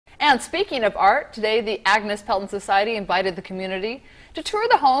And speaking of art, today the Agnes Pelton Society invited the community to tour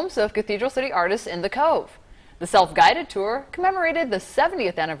the homes of Cathedral City artists in the Cove. The self-guided tour commemorated the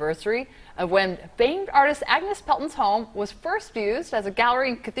 70th anniversary of when famed artist Agnes Pelton's home was first used as a gallery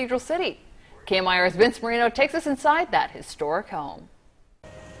in Cathedral City. KMIR's Vince Marino takes us inside that historic home.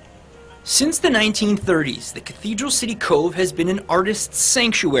 Since the 1930s, the Cathedral City Cove has been an artist's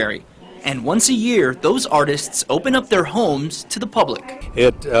sanctuary. And once a year, those artists open up their homes to the public.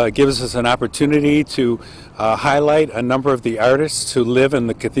 It gives us an opportunity to highlight a number of the artists who live in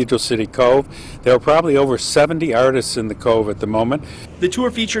the Cathedral City Cove. There are probably over 70 artists in the Cove at the moment. The tour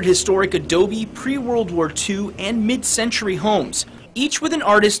featured historic adobe, pre-World War II, and mid-century homes, each with an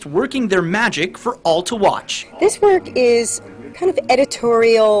artist working their magic for all to watch. This work is kind of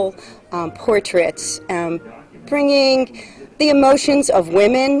editorial portraits, bringing the emotions of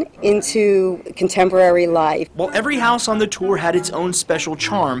women into contemporary life. While every house on the tour had its own special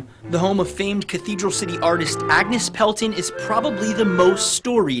charm, the home of famed Cathedral City artist Agnes Pelton is probably the most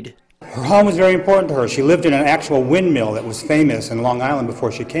storied. Her home was very important to her. She lived in an actual windmill that was famous in Long Island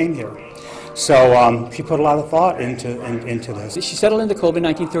before she came here. So she put a lot of thought into this. She settled in the Cove in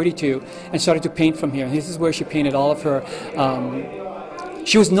 1932 and started to paint from here. This is where she painted all of her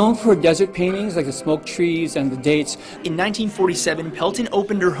she was known for her desert paintings, like the smoke trees and the dates. In 1947, Pelton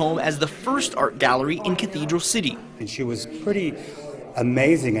opened her home as the first art gallery in Cathedral City. And she was pretty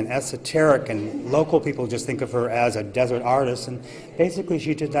amazing and esoteric, and local people just think of her as a desert artist, and basically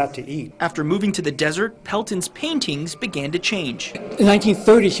she did that to eat. After moving to the desert, Pelton's paintings began to change. In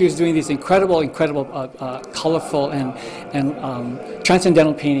 1930, she was doing these incredible, colorful and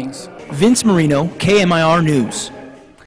transcendental paintings. Vince Marino, KMIR News.